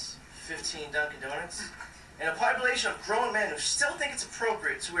salons, 15 Dunkin' Donuts, and a population of grown men who still think it's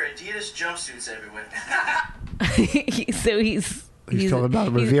appropriate to wear Adidas jumpsuits everywhere. So he's talking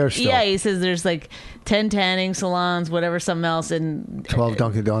about Revere still. Yeah, he says there's like 10 tanning salons, whatever, something else, and 12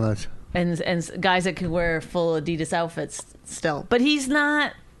 Dunkin' Donuts. and guys that can wear full Adidas outfits still. But he's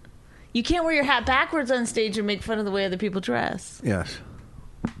not. You can't wear your hat backwards on stage and make fun of the way other people dress. Yes.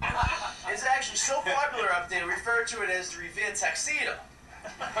 It's actually so popular up there, refer to it as the Revere tuxedo.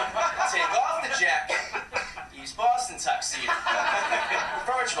 Take off the jacket, East Boston tuxedo.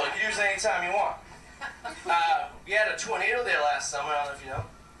 Virtual, you can use it anytime you want. We had a tornado there last summer, I don't know if you know.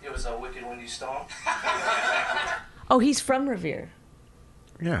 It was a wicked windy storm. Oh, he's from Revere.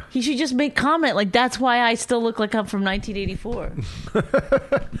 Yeah. He should just make comment like, that's why I still look like I'm from 1984.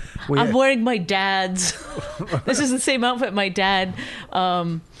 I'm wearing my dad's. This is the same outfit my dad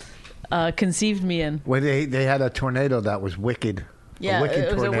conceived me in. Well, they had a tornado that was wicked. Yeah,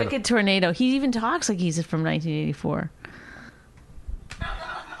 it was a wicked tornado. He even talks like he's from 1984.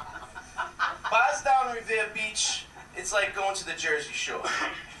 Bars down Revere Beach, it's like going to the Jersey Shore.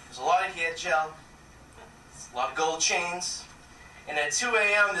 There's a lot of hair gel, a lot of gold chains, and at 2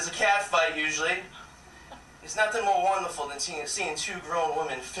 a.m. there's a cat fight usually. There's nothing more wonderful than seeing two grown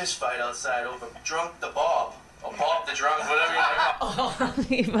women fist fight outside over Drunk the Bob. Or Bob the Drunk, whatever you want to call it. Oh,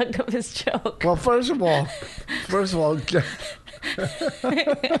 he fucked up his joke. Well, first of all,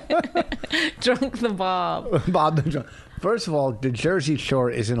 Drunk the Bob. Bob the Drunk. First of all, the Jersey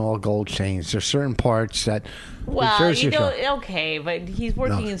Shore isn't all gold chains. There's certain parts that Well, the Jersey you know, Shore, okay, but he's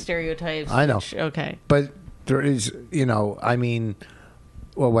working No. in stereotypes. I know. Okay. but there is, I mean,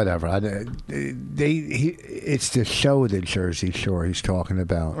 well, whatever. It's the show, the Jersey Shore he's talking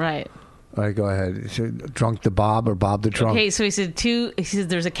about. Right. All right, go ahead. So, Drunk the Bob or Bob the Drunk? Okay, so he said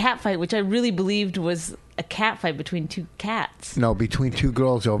there's a cat fight, which I really believed was a cat fight between two cats. No, between two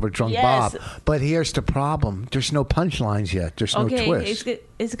girls over Drunk Yes. Bob. But here's the problem: there's no punchlines yet. There's no Okay, twist.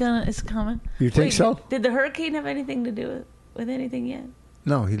 it's coming. You think so? Did the hurricane have anything to do with anything yet?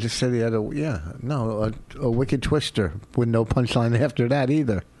 No, he just said he had a wicked twister with no punchline after that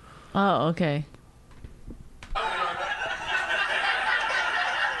either. Oh, okay.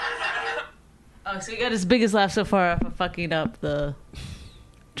 Oh, so he got his biggest laugh so far for fucking up the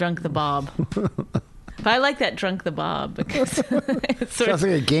Drunk the Bob. But I like that Drunk the Bob because it's sort Sounds of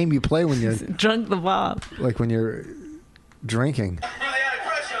like a game you play when you're Drunk the Bob. when you're drinking. Really had a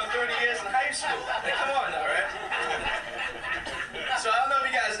crush on 30 years in high school. Hey, come on now, right? So I don't know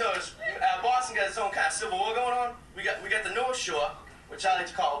if you guys noticed, Boston got its own kind of civil war going on. We got the North Shore, which I like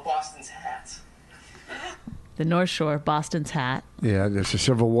to call Boston's hat. The North Shore, Boston's hat. Yeah, there's a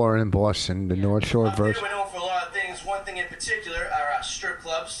civil war in Boston. The North Shore Up there versus. we're known for a lot of things. One thing in particular are our strip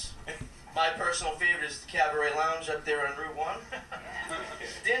clubs. My personal favorite is the Cabaret Lounge up there on Route 1.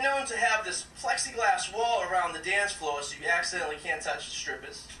 They're known to have this plexiglass wall around the dance floor so you accidentally can't touch the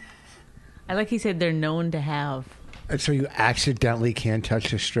strippers. I like he said they're known to have. And so you accidentally can't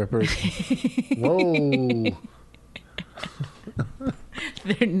touch the strippers. Whoa.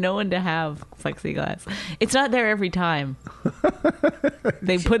 They're known to have plexiglass. It's not there every time.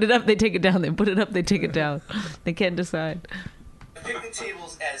 They put it up, they take it down. They put it up, they take it down. They can't decide. Picnic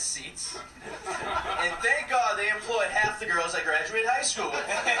tables as seats. And thank God they employed half the girls I graduated high school with.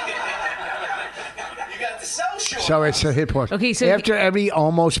 You got the South Shore. So it's a hit point. Okay, so after every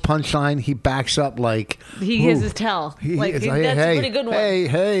almost punchline, he backs up like He gives his tell. Like, it's that's a pretty good one.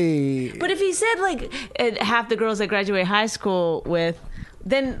 Hey. But if he said like half the girls I graduated high school with,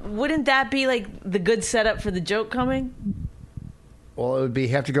 then wouldn't that be like the good setup for the joke coming? Well, it would be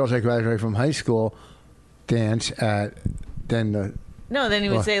half the girls I graduated from high school dance at then the. No, then he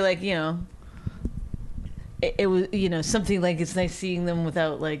would What? say like, it was, something like it's nice seeing them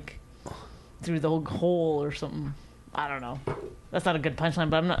without like through the hole or something. I don't know. That's not a good punchline,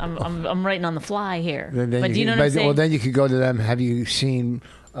 but I'm writing on the fly here. Then But do you know what I'm saying? Well, then you could go to them. Have you seen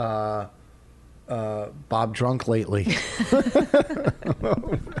Bob Drunk lately?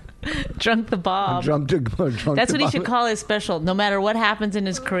 Drunk the Bob. Drunk That's the what he Bob. should call his special. No matter what happens in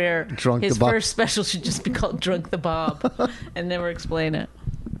his career, Drunk his the Bob. first special should just be called Drunk the Bob and never explain it.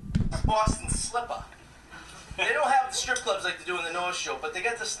 Boston Slipper. They don't have the strip clubs like they do in the North Shore, but they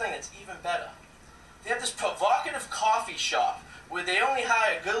got this thing that's even better. They have this provocative coffee shop where they only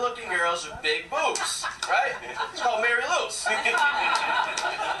hire good-looking girls with big boobs, right? It's called Mary Lou's.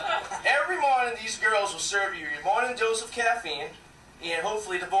 Every morning, these girls will serve you your morning dose of caffeine and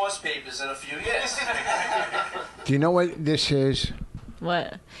hopefully divorce papers in a few years. Do you know what this is?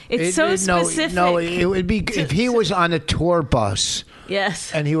 What? It's so specific. No, it would be if he was on a tour bus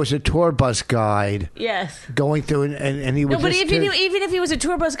Yes. and he was a tour bus guide Yes. going through and he would No, but just even if he was a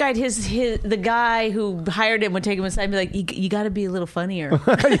tour bus guide, the guy who hired him would take him aside and be like, "You got to be a little funnier."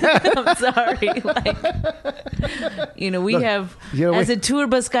 I'm sorry, we have as a tour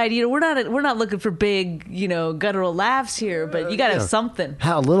bus guide. We're not looking for big, guttural laughs here, but you got to have something.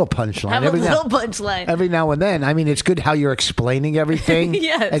 have a little punchline. Have a little punchline. Every now and then. I mean, it's good how you're explaining everything. thing.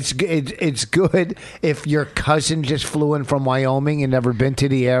 Yes. It's good if your cousin just flew in from Wyoming and never been to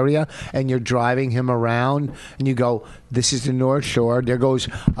the area, and you're driving him around, and you go, "This is the North Shore. There goes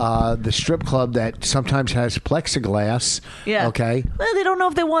the strip club that sometimes has plexiglass." Yeah. Okay. Well, they don't know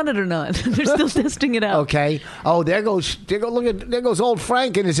if they want it or not. They're still testing it out. Okay. Oh, there goes old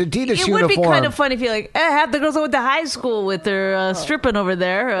Frank in his Adidas It uniform. would be kind of fun if you're like, half the girls I went to high school with, they're stripping over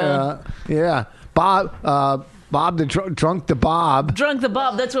there. Yeah. Bob the drunk the Bob. Drunk the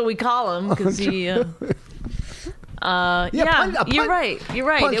Bob, that's what we call him because he. You're right. You're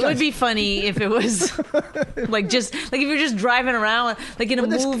right. Punch It would us. be funny if it was if you're just driving around like in a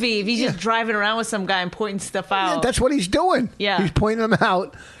movie. If he's just driving around with some guy and pointing stuff out. Yeah, that's what he's doing. Yeah. He's pointing them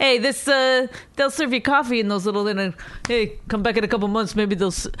out. Hey, they'll serve you coffee in those little. Hey, come back in a couple months. Maybe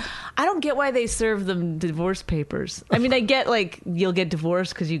they'll. I don't get why they serve them divorce papers. I mean, I get you'll get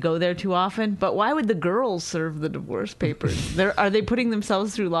divorced because you go there too often, but why would the girls serve the divorce papers? Are they putting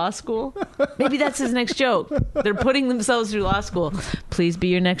themselves through law school? Maybe that's his next joke. They're putting themselves through law school. Please be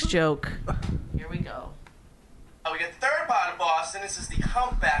your next joke. Here we go. We got the third part of Boston. This is the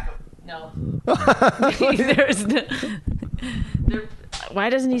humpback of No. Why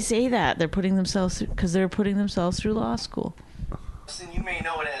doesn't he say that? They're putting themselves because they're putting themselves through law school. Boston. You may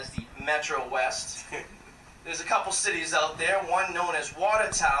know it as the Metro West. There's a couple cities out there. One known as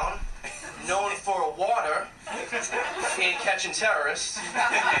Watertown, known for water and catching terrorists.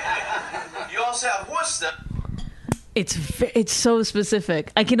 You also have Worcester. It's so specific.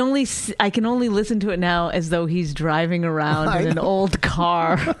 I can only listen to it now as though he's driving around in an old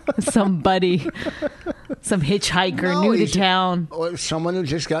car, some hitchhiker new to town. Or someone who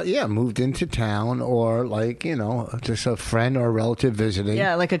just moved into town, or just a friend or a relative visiting.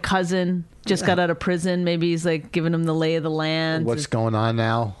 Yeah, like a cousin just got out of prison. Maybe he's giving him the lay of the land. What's going on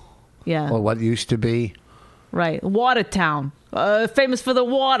now? Yeah. Or what used to be. Right. Watertown. Famous for the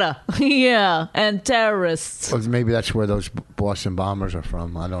water. Yeah. And terrorists. Or maybe that's where those Boston bombers are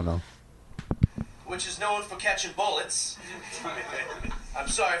from. I don't know. Which is known for catching bullets. I'm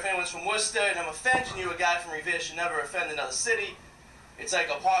sorry if anyone's from Worcester and I'm offending you. A guy from Revere should never offend another city. It's like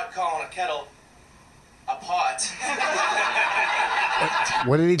a pot calling a kettle a pot.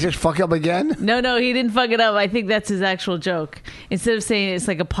 What, did he just fuck up again? No, he didn't fuck it up. I think that's his actual joke. Instead of saying it's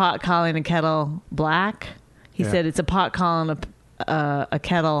like a pot calling a kettle black, he said it's a pot calling a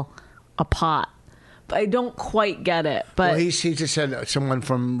kettle a pot. But I don't quite get it. But Well, he just said someone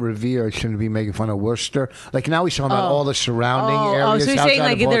from Revere shouldn't be making fun of Worcester. Like now he's talking about all the surrounding areas. so he's saying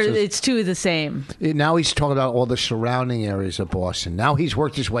outside of Boston. it's two of the same. Now he's talking about all the surrounding areas of Boston. Now he's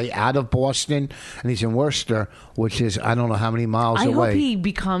worked his way out of Boston, and he's in Worcester, which is I don't know how many miles I away. hope he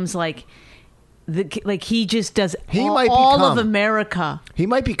becomes he just does might all become- of America. He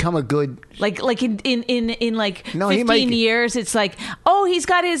might become a good. Like in 15 might- years, it's he's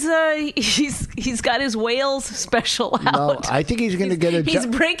got his he's got his Wales special No, out. I think he's going to get a He's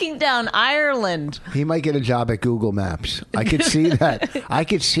job. breaking down Ireland. He might get a job at Google Maps. I could see that. I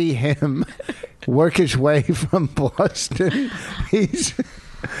could see him work his way from Boston. He's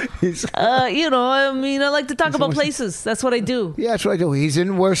I like to talk about places. That's what I do. yeah, that's what I do. He's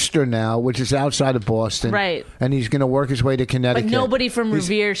in Worcester now, which is outside of Boston. Right. And he's going to work his way to Connecticut. But nobody from He's-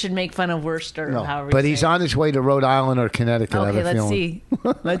 Revere should make fun of Worcester. No, however you but say he's it. on his way to Rhode Island or Connecticut. I have Okay, a let's feeling.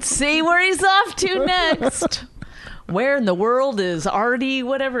 see. Let's see where he's off to next. Where in the world is Artie,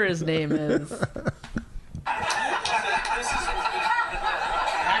 whatever his name is?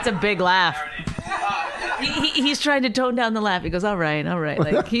 That's a big laugh. He's trying to tone down the laugh. He goes, all right.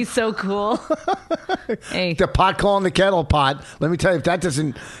 Like, he's so cool. Hey. The pot calling the kettle pot. Let me tell you, if that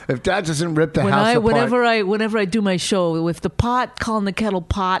doesn't rip the house apart. Whenever I do my show, if the pot calling the kettle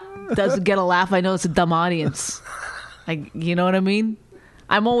pot doesn't get a laugh, I know it's a dumb audience. You know what I mean?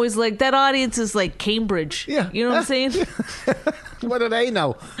 I'm always like, that audience is like Cambridge. Yeah. You know what I'm saying? What do they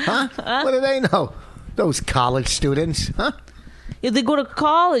know? Huh? What do they know? Those college students, huh? Yeah, they go to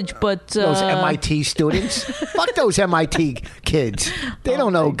college, but Those MIT students. Fuck those MIT kids. They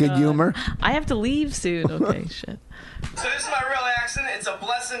don't know good humor. I have to leave soon. Okay, shit. So this is my real accent. It's a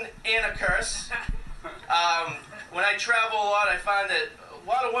blessing and a curse. When I travel a lot, I find that a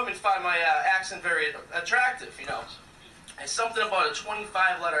lot of women find my accent very attractive, There's something about a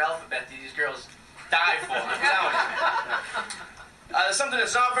 25-letter alphabet that these girls die for. I'm telling you. There's something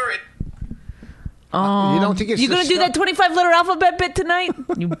that's not very... You don't think it's You gonna do that 25-letter alphabet bit tonight?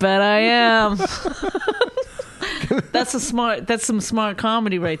 You bet I am. That's some smart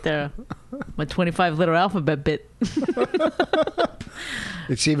comedy right there. My 25-letter alphabet bit.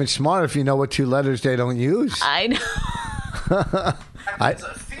 It's even smarter if you know what two letters they don't use. I know. It's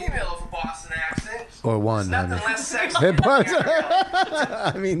a female of a Boston accent. Or one. Nothing less sexy. It was.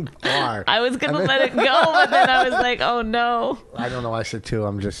 I mean, bar. I was gonna let it go, but then I was like, oh no. I don't know. I said two.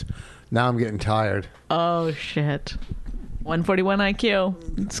 Now I'm getting tired. Oh shit. 141 IQ.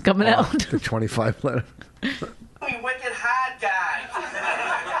 It's coming out. The 25 letter. Wicked hot guy. I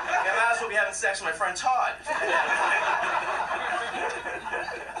might as well be having sex with my friend Todd.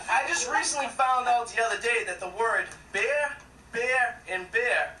 I just recently found out the other day that the word bear, and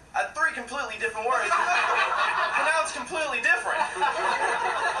bear are three completely different words. And now it's completely different.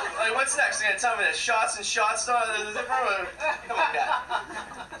 Like, what's next? You're gonna tell me that shots and shots are different? Come on, guy.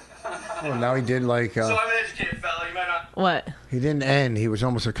 Oh, now he did like. So I'm an educated fella. You might not. What? He didn't end. He was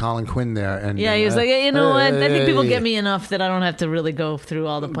almost a Colin Quinn there. And Yeah, he was like, you know what? I think people get me enough that I don't have to really go through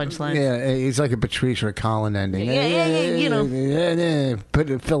all the punchlines. Yeah, he's like a Patrice or a Colin ending. Yeah, you know.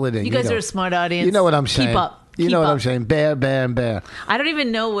 Fill it in. You guys are a smart audience. You know what I'm saying. Keep up. You know what I'm saying. Bear, bear, and bear. I don't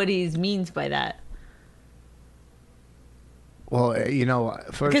even know what he means by that. Well,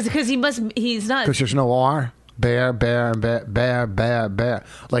 Because he's not. Because there's no R. Bear, bear, and bear, bear, bear, bear.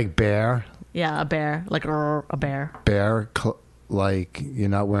 Like bear. Yeah, a bear. Like a bear. Bear, like you're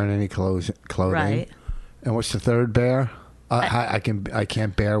not wearing any clothing. Right. And what's the third bear? I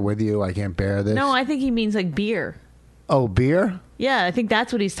can't bear with you. I can't bear this. No, I think he means like beer. Oh, beer? Yeah, I think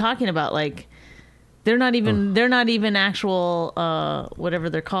that's what he's talking about. Like, they're not even actual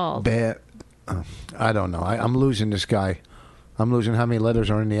whatever they're called. Bear. I don't know. I'm losing this guy. I'm losing how many letters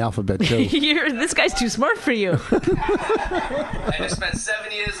are in the alphabet too. This guy's too smart for you. I just spent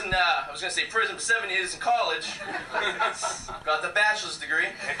 7 years in, I was going to say prison, but 7 years in college. Got the bachelor's degree.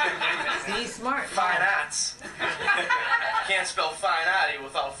 He's smart. Fine arts. Can't spell fine arty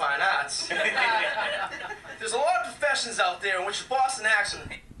without fine arts. There's a lot of professions out there in which the Boston accent...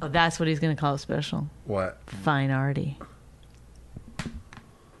 Oh, that's what he's going to call it special. What? Fine arty.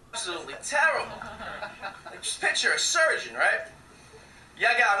 Absolutely terrible. Like, just picture a surgeon, right?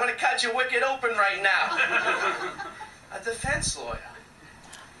 Yeah, guy, I'm gonna cut your wicked open right now. A defense lawyer.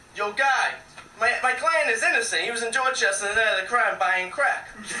 Yo, guy, my client is innocent. He was in Dorchester the night of the crime buying crack.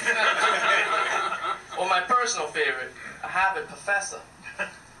 Or my personal favorite, a Harvard professor.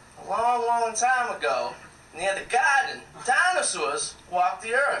 A long, long time ago, near the garden, dinosaurs walked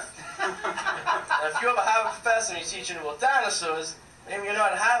the earth. Now, if you're a Harvard professor and you're teaching about dinosaurs, maybe you're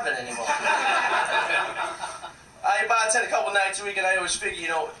not Harvard anymore. I bartend a couple nights a week, and I always figure,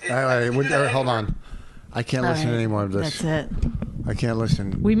 Hold on. I can't listen to any more of this. That's it. I can't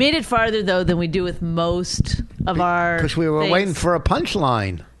listen. We made it farther, though, than we do with most of our Because we were things. waiting for a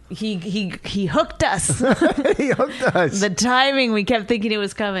punchline. He hooked us. He hooked us. The timing, we kept thinking it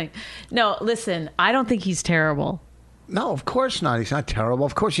was coming. No, listen, I don't think he's terrible. No, of course not. He's not terrible.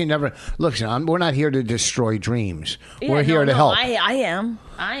 Of course, you never... Listen, we're not here to destroy dreams. Yeah, we're here to help. I am.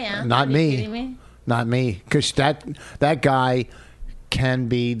 Not Are me. you kidding me? Not me. Because that guy can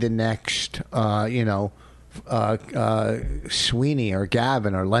be the next, Sweeney or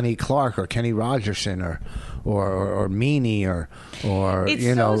Gavin or Lenny Clark or Kenny Rogerson or Meanie or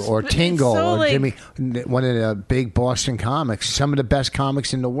Tingle or Jimmy, one of the big Boston comics. Some of the best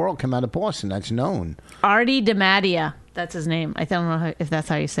comics in the world come out of Boston. That's known. Artie DiMattia. That's his name. I don't know if that's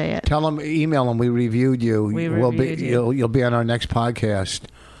how you say it. Tell him, email him. We reviewed you. You'll be on our next podcast,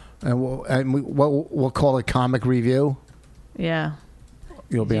 and we'll call it Comic Review. Yeah.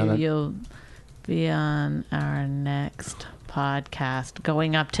 You'll be on it. You'll be on our next podcast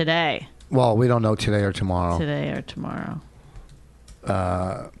going up today. Well, we don't know today or tomorrow. Today or tomorrow.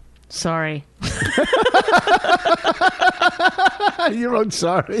 Sorry. You wrote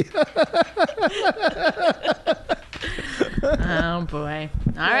sorry. Oh, boy.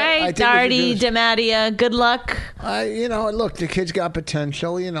 All right, Artie DiMattia, good luck. Look, the kid's got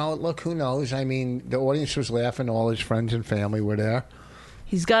potential. Look, who knows? I mean, the audience was laughing. All his friends and family were there.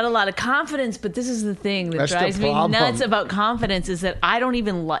 He's got a lot of confidence, but this is the thing that That's drives the me problem. nuts about confidence is that I don't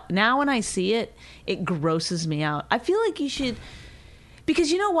even now when I see it, it grosses me out. I feel like you should...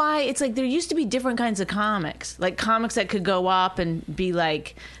 Because you know why? It's like there used to be different kinds of comics. Like comics that could go up and be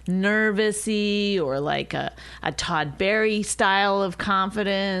like nervousy or like a Todd Barry style of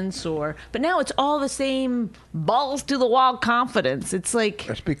confidence but now it's all the same balls to the wall confidence. It's like...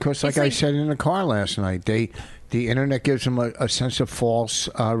 That's because, like I said in the car last night, the internet gives them a sense of false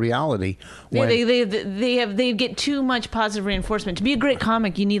reality. They get too much positive reinforcement. To be a great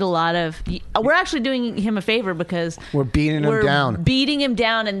comic, you need a lot of... We're actually doing him a favor because... We're beating him down. Beating him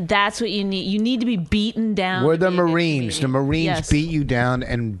down, and that's what you need. You need to be beaten down. We're the Marines. The Marines beat you down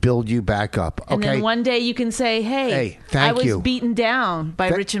and build you back up. Okay? And then one day you can say, hey thank you. I was beaten down by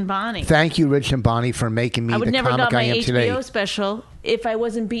Rich and Bonnie. Thank you, Rich and Bonnie, for making me the comic I am today. I would never got my HBO special if I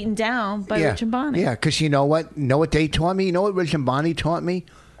wasn't beaten down by Rich and Bonnie. Yeah, because you know what? You know what they taught me? You know what Rich and Bonnie taught me?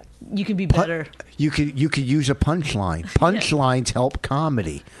 You can be better. You could use a punchline. Punchlines help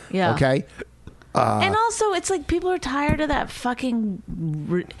comedy. Yeah. Okay? And also, it's like people are tired of that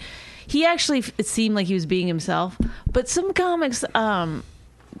fucking... He actually, it seemed like he was being himself. But some comics...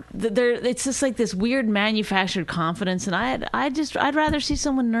 it's just like this weird manufactured confidence, and I'd rather see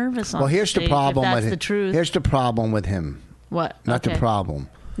someone nervous on here's stage, the problem if that's with the truth. Here's the problem with him. What? Not the problem.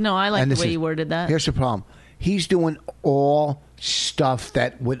 No, I like And the this way is- you worded that. Here's the problem. He's doing all stuff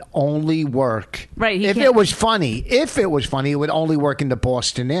that would only work. Right, he If can't- it was funny, it would only work in the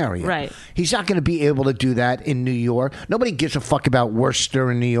Boston area. Right. He's not going to be able to do that in New York. Nobody gives a fuck about Worcester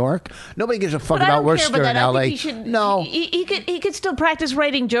in New York. Nobody gives a fuck But I about don't care Worcester about that. in I LA. think he should, No. he could still practice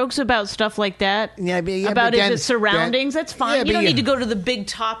writing jokes about stuff like that. Yeah, but about then- his surroundings. That's fine. Yeah, you but don't you- need to go to the big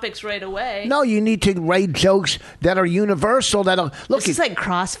topics right away. No, you need to write jokes that are universal. Look. This is like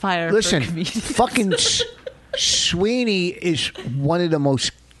Crossfire. Listen, for comedians. fucking Sweeney is one of the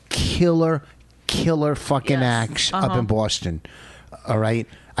most killer fucking Yes. acts up in Boston. All right,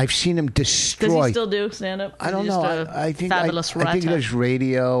 I've seen him destroy. Does he still do stand up? I don't know. I think fabulous I think writer? there's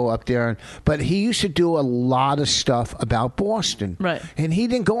radio up there, but he used to do a lot of stuff about Boston. Right. And he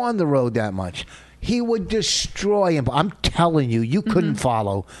didn't go on the road that much. He would destroy him. I'm telling you, you couldn't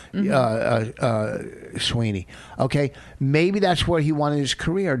follow Sweeney. Okay, maybe that's where he wanted his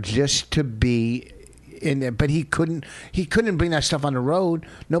career, just to be in there. But he couldn't. He couldn't bring that stuff on the road.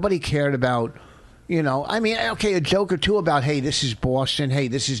 Nobody cared about. You know, I mean, okay, a joke or two about, hey, this is Boston, hey,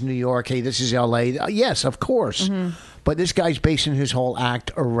 this is New York, hey, this is L.A. Yes, of course. But this guy's basing his whole act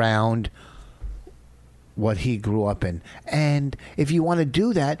around what he grew up in. And if you want to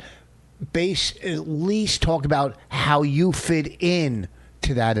do that, at least talk about how you fit in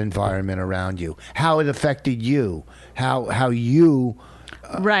to that environment around you, how it affected you, how you...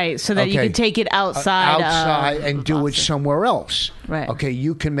 Right, so that you Okay. can take it outside and do it somewhere else. Right. Okay,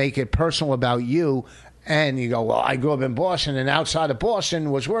 you can make it personal about you, and you go, well, I grew up in Boston, and outside of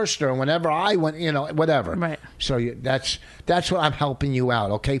Boston was Worcester, and whenever I went, whatever. Right. So that's what I'm helping you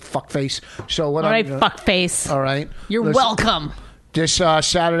out, okay, fuckface? So what? All right, fuckface. All right. You're Listen, welcome. This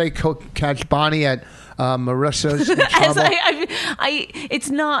Saturday, catch Bonnie at Marissa's in As Trouble. it's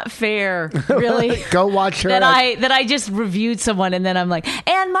not fair, really. Go watch her. that I just reviewed someone and then I'm like,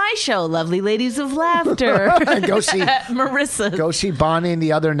 and my show, Lovely Ladies of Laughter. Go see at Marissa. Go see Bonnie and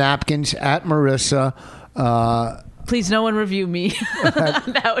the Other Napkins at Marissa. Please, no one review me.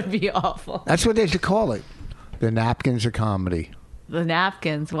 That would be awful. That's what they should call it. The Napkins of Comedy. The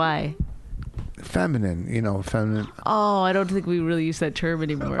napkins, why? Feminine, feminine. Oh, I don't think we really use that term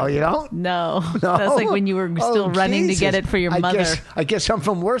anymore. Oh, you don't? No. No? That's like when you were still running Jesus. to get it for your mother. I guess I'm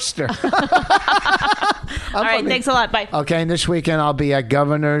from Worcester. All right, thanks a lot. Bye. Okay, and this weekend I'll be at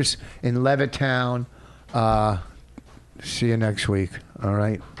Governor's in Levittown. See you next week. All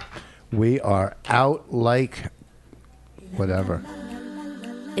right. We are out like whatever.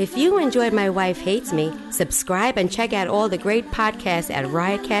 If you enjoyed My Wife Hates Me, subscribe and check out all the great podcasts at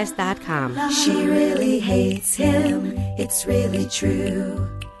riotcast.com. She really hates him, it's really true.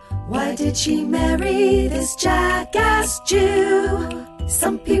 Why did she marry this jackass Jew?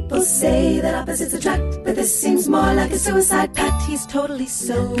 Some people say that opposites attract, but this seems more like a suicide pact. He's totally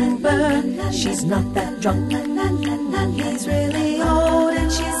sober, she's not that drunk. He's really old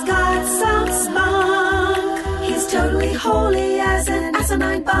and she's got some spunk. He's totally holy as an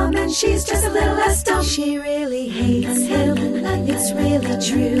asinine bomb, and she's just a little less dumb. She really hates him, it's really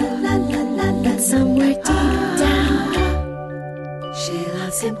true. But somewhere deep down, she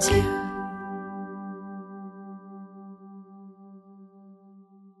loves him too.